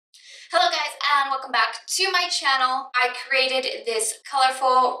and welcome back to my channel. I created this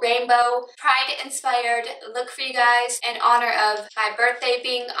colorful rainbow pride inspired look for you guys in honor of my birthday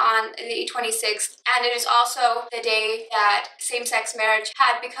being on the 26th, and it is also the day that same-sex marriage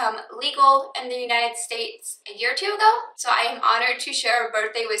had become legal in the United States a year or two ago. So I am honored to share a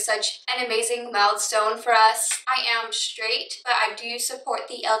birthday with such an amazing milestone for us. I am straight, but I do support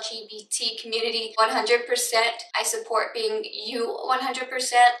the LGBT community 100%. I support being you 100%,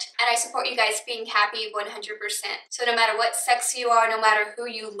 and I support you guys being happy 100%. So no matter what sex you are, no matter who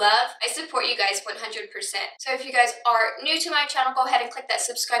you love, I support you guys 100%. So if you guys are new to my channel, go ahead and click that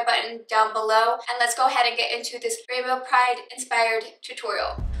subscribe button down below, and let's go ahead and get into this Rainbow Pride inspired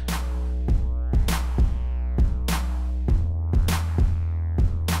tutorial.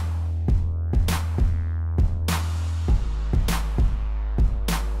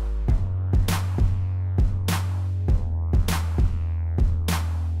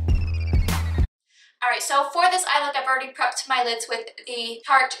 Alright, so for this eye look, I've already prepped my lids with the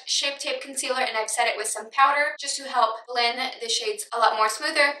Tarte Shape Tape Concealer, and I've set it with some powder just to help blend the shades a lot more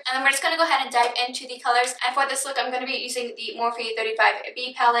smoother. And then we're just going to go ahead and dive into the colors. And for this look, I'm going to be using the Morphe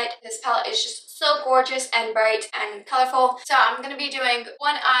 35B palette. This palette is just so gorgeous and bright and colorful. So I'm going to be doing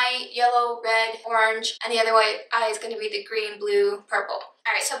one eye yellow, red, orange, and the other eye is going to be the green, blue, purple.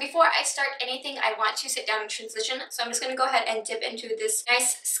 Alright, so before I start anything, I want to sit down and transition. So I'm just going to go ahead and dip into this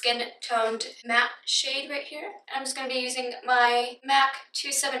nice skin-toned matte shade right here. And I'm just going to be using my MAC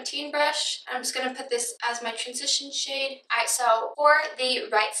 217 brush. I'm just going to put this as my transition shade. Alright, so for the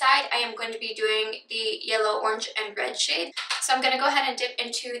right side, I am going to be doing the yellow, orange, and red shade. So I'm going to go ahead and dip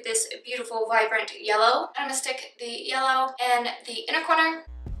into this beautiful, vibrant yellow. I'm going to stick the yellow in the inner corner.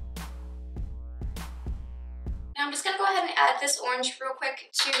 Now I'm just going to go ahead and add this orange real quick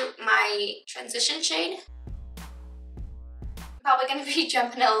to my transition shade. I'm probably going to be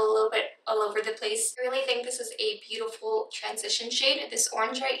jumping a little bit all over the place. I really think this is a beautiful transition shade, this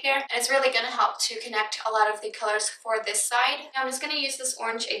orange right here. And it's really going to help to connect a lot of the colors for this side. Now I'm just going to use this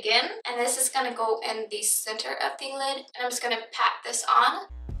orange again. And this is going to go in the center of the lid. And I'm just going to pat this on.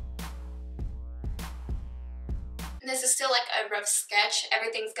 And this is still like a rough sketch.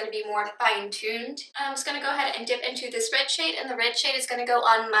 Everything's going to be more fine-tuned. I'm just going to go ahead and dip into this red shade, and the red shade is going to go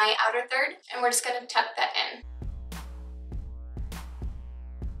on my outer third, and we're just going to tuck that in.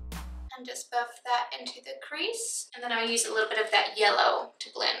 And just buff that into the crease, and then I'll use a little bit of that yellow to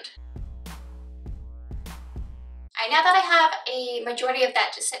blend. Now that I have a majority of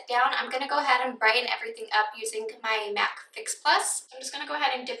that to sit down, I'm going to go ahead and brighten everything up using my MAC Fix Plus. I'm just going to go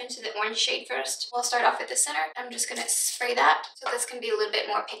ahead and dip into the orange shade first. We'll start off at the center. I'm just going to spray that so this can be a little bit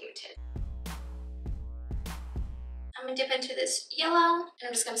more pigmented. I'm going to dip into this yellow, and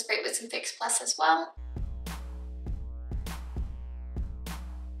I'm just going to spray it with some Fix Plus as well.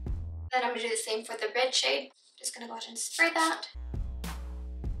 Then I'm going to do the same for the red shade. I'm just going to go ahead and spray that.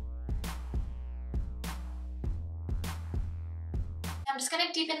 I'm just going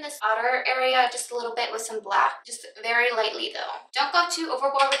to deepen this outer area just a little bit with some black, just very lightly though. Don't go too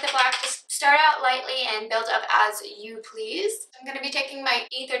overboard with the black, just start out lightly and build up as you please. I'm going to be taking my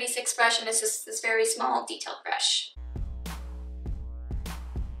E36 brush, and this is this very small detailed brush.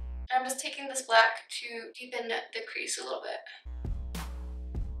 I'm just taking this black to deepen the crease a little bit.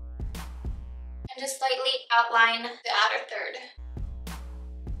 And just slightly outline the outer third.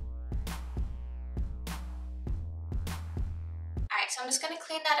 So I'm just going to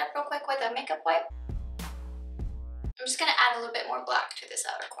clean that up real quick with a makeup wipe. I'm just going to add a little bit more black to this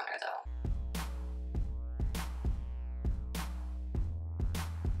outer corner though.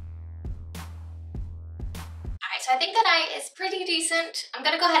 Alright, so I think that eye is pretty decent. I'm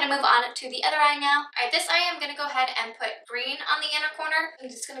going to go ahead and move on to the other eye now. Alright, this eye I'm going to go ahead and put green on the inner corner. I'm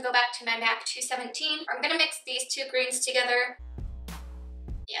just going to go back to my MAC 217. I'm going to mix these two greens together.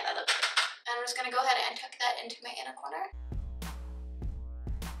 Yeah, that looks good. And I'm just going to go ahead and tuck that into my inner corner.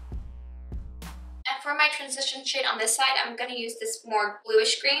 And for my transition shade on this side, I'm going to use this more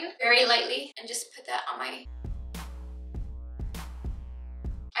bluish green, very lightly, and just put that on my...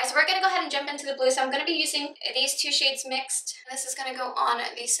 Alright, so we're going to go ahead and jump into the blue. So I'm going to be using these two shades mixed. This is going to go on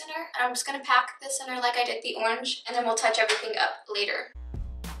the center, and I'm just going to pack the center like I did the orange, and then we'll touch everything up later.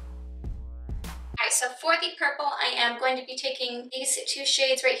 Alright, so for the purple, I am going to be taking these two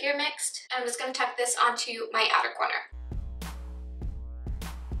shades right here mixed, and I'm just going to tuck this onto my outer corner.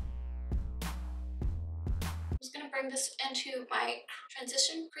 I'm just going to bring this into my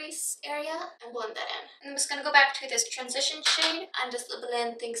transition crease area and blend that in. And I'm just going to go back to this transition shade and just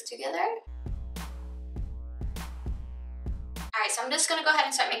blend things together. Alright, so I'm just going to go ahead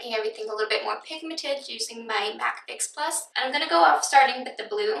and start making everything a little bit more pigmented using my MAC Fix Plus. And I'm going to go off starting with the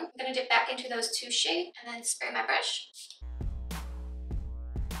blue. I'm going to dip back into those two shades and then spray my brush.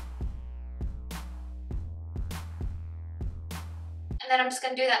 And then I'm just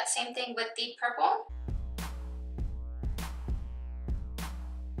going to do that same thing with the purple.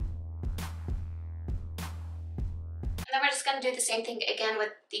 And then we're just going to do the same thing again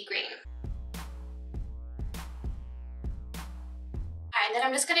with the green. Alright, and then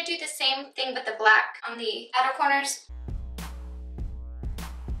I'm just going to do the same thing with the black on the outer corners.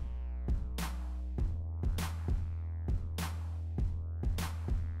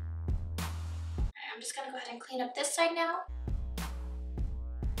 Alright, I'm just going to go ahead and clean up this side now.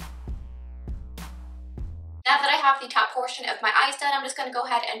 Now that I have the top portion of my eyes done, I'm just going to go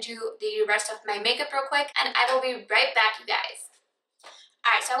ahead and do the rest of my makeup real quick, and I will be right back, you guys.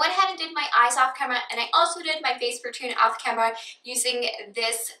 Alright, so I went ahead and did my eyes off camera, and I also did my face routine off camera using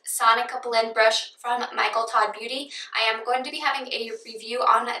this Sonic blend brush from Michael Todd Beauty. I am going to be having a review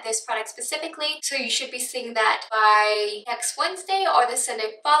on this product specifically, so you should be seeing that by next Wednesday or the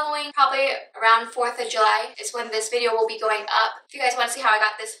Sunday following. Probably around 4th of July is when this video will be going up. If you guys want to see how I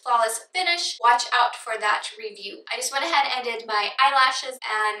got this flawless finish, watch out for that review. I just went ahead and did my eyelashes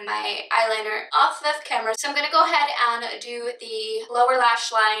and my eyeliner off of camera, so I'm going to go ahead and do the lower lash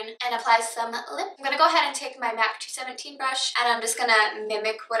line and apply some lip. I'm going to go ahead and take my MAC 217 brush, and I'm just going to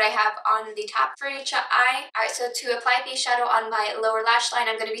mimic what I have on the top for each eye. Alright, so to apply the shadow on my lower lash line,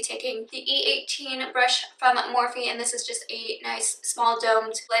 I'm going to be taking the E18 brush from Morphe, and this is just a nice small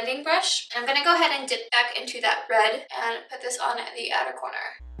domed blending brush. And I'm going to go ahead and dip back into that red and put this on the outer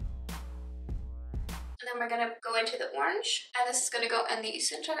corner. And then we're going to go into the orange, and this is going to go in the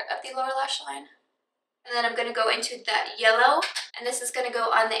center of the lower lash line. And then I'm going to go into that yellow, and this is going to go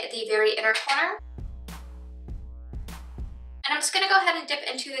on the very inner corner. And I'm just going to go ahead and dip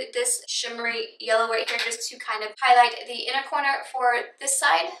into this shimmery yellow right here just to kind of highlight the inner corner for this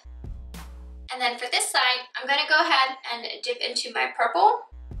side. And then for this side, I'm going to go ahead and dip into my purple.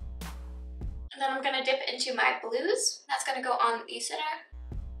 And then I'm going to dip into my blues. That's going to go on the center.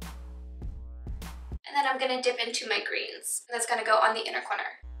 And then I'm going to dip into my greens. And that's going to go on the inner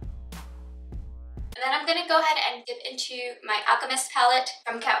corner. And then I'm going to go ahead and dip into my Alchemist palette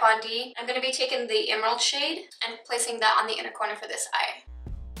from Kat Von D. I'm going to be taking the emerald shade and placing that on the inner corner for this eye.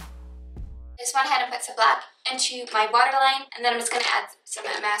 I just went ahead and put some black into my waterline, and then I'm just going to add some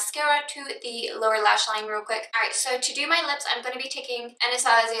mascara to the lower lash line real quick. Alright, so to do my lips, I'm going to be taking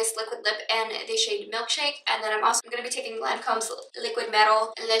Anastasia's Liquid Lip in the shade Milkshake, and then I'm also going to be taking Lancome's Liquid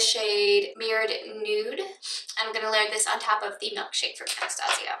Metal in the shade Mirrored Nude. And I'm going to layer this on top of the Milkshake from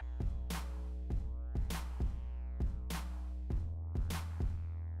Anastasia.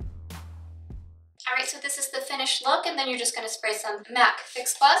 Alright, so this is the finished look, and then you're just going to spray some MAC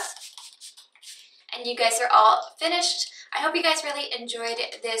Fix Plus. And you guys are all finished. I hope you guys really enjoyed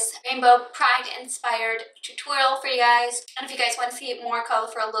this Rainbow Pride inspired tutorial for you guys. And if you guys want to see more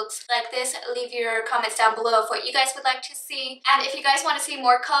colorful looks like this, leave your comments down below of what you guys would like to see. And if you guys want to see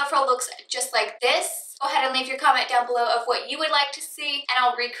more colorful looks just like this, go ahead and leave your comment down below of what you would like to see, and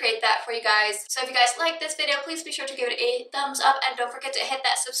I'll recreate that for you guys. So if you guys like this video, please be sure to give it a thumbs up, and don't forget to hit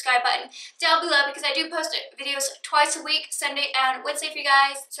that subscribe button down below, because I do post videos twice a week, Sunday and Wednesday for you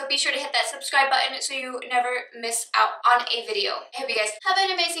guys. So be sure to hit that subscribe button so you never miss out on a video. I hope you guys have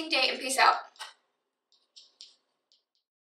an amazing day, and peace out.